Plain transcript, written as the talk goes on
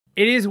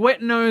It is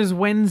Wet Nose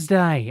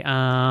Wednesday.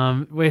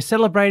 We're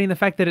celebrating the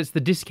fact that it's the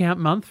discount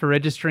month for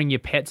registering your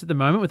pets at the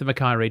moment with the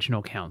Mackay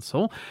Regional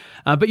Council.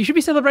 But you should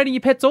be celebrating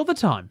your pets all the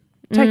time.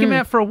 Take them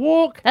out for a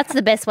walk. That's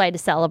the best way to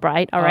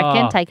celebrate, I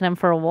reckon, taking them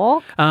for a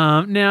walk.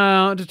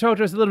 Now, to talk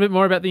to us a little bit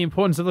more about the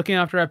importance of looking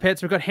after our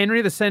pets, we've got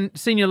Henry, the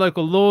Senior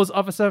Local Laws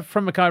Officer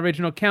from Mackay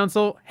Regional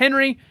Council.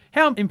 Henry,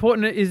 how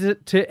important is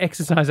it to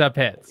exercise our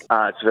pets?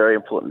 It's very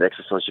important to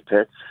exercise your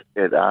pets.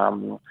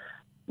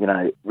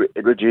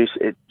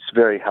 It's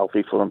very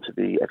healthy for them to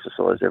be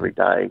exercised every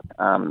day.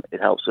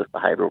 It helps with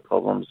behavioural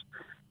problems,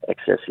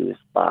 excessive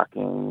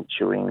barking,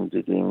 chewing,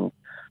 digging,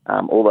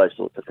 all those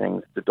sorts of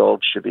things. The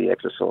dogs should be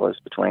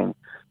exercised between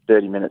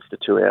 30 minutes to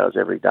 2 hours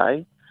every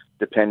day,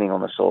 depending on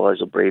the size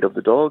or breed of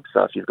the dog.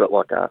 So if you've got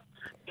like a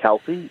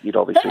Kelpie, you'd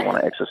obviously want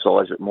to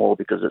exercise it more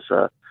because it's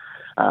a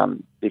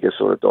bigger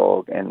sort of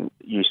dog and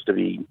used to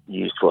be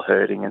used for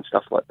herding and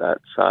stuff like that.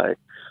 So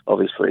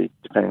obviously,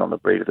 depending on the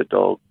breed of the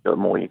dog, the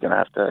more you're going to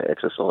have to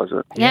exercise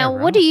it. Now,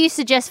 what do you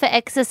suggest for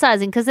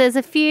exercising? Because there's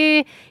a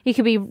few, you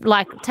could be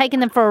like taking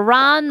them for a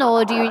run,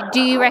 or do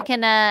you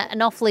reckon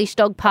an off-leash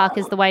dog park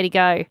is the way to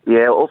go?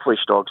 Yeah,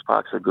 off-leash dogs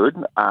parks are good.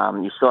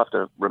 You still have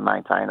to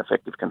maintain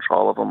effective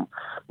control of them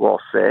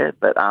whilst there,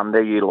 but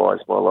they're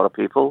utilised by a lot of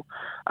people.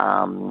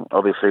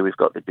 Obviously, we've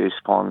got the Goose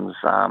Ponds,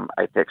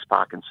 Apex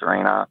Park in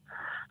Serena,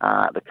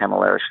 the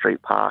Camilleri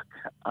Street Park.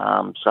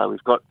 So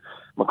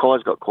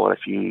Mackay's got quite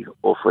a few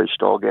off-leash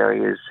dog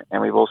areas,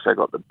 and we've also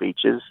got the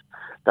beaches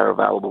that are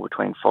available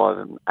between 5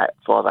 a.m.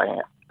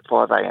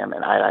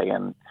 and 8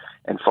 a.m.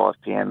 and 5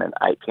 p.m. and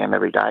 8 p.m.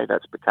 every day.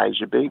 That's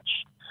Bocasia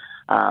Beach,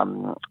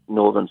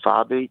 Northern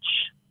Far Beach,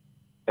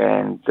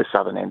 and the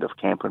southern end of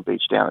Camperton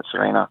Beach down at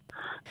Serena.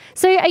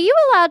 So are you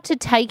allowed to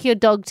take your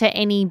dog to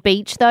any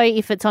beach, though,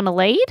 if it's on a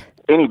lead?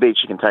 Any beach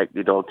you can take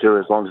your dog to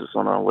as long as it's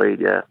on a lead,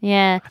 yeah.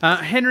 Yeah.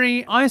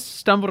 Henry, I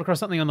stumbled across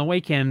something on the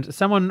weekend,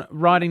 someone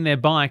riding their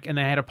bike and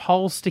they had a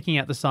pole sticking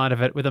out the side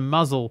of it with a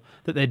muzzle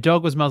that their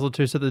dog was muzzled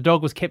to, so the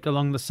dog was kept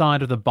along the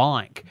side of the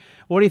bike.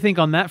 What do you think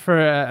on that for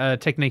a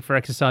technique for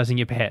exercising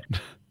your pet?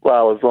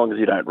 Well, as long as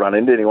you don't run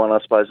into anyone, I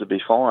suppose it'd be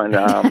fine.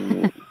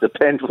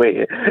 Depends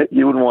where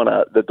you wouldn't want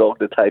the dog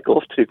to take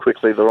off too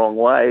quickly the wrong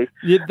way.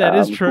 Yeah, that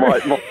is true.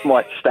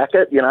 Might stack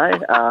it, you know.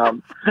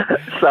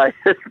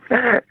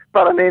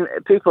 But I mean,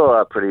 people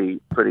are pretty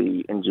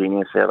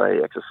ingenious how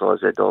they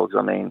exercise their dogs.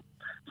 I mean,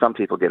 some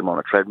people get them on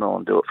a treadmill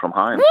and do it from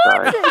home.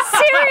 What?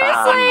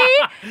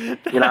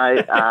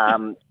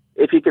 Seriously?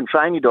 If you can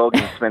train your dog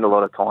and spend a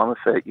lot of time with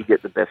it, you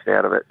get the best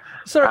out of it.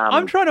 So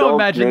I'm trying to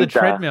imagine the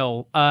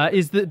treadmill.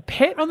 Is the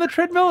pet on the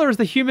treadmill or is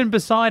the human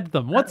beside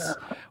them?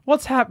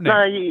 What's happening?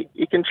 No,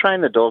 you can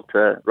train the dog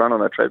to run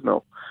on a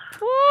treadmill.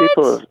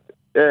 What?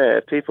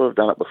 People have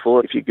done it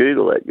before. If you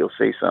Google it, you'll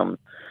see some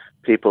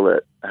people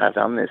that have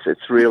done this.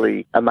 It's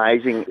really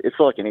amazing. It's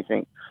like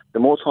anything. The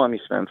more time you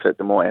spend with it,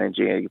 the more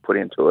energy you put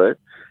into it,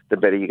 the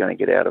better you're going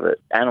to get out of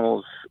it.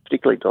 Animals,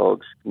 particularly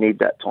dogs, need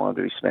that time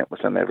to be spent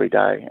with them every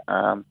day.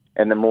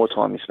 And the more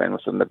time you spend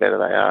with them, the better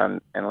they are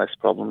and less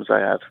problems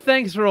they have.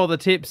 Thanks for all the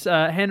tips,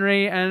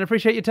 Henry, and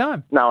appreciate your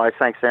time. No,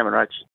 thanks, Sam and Rach.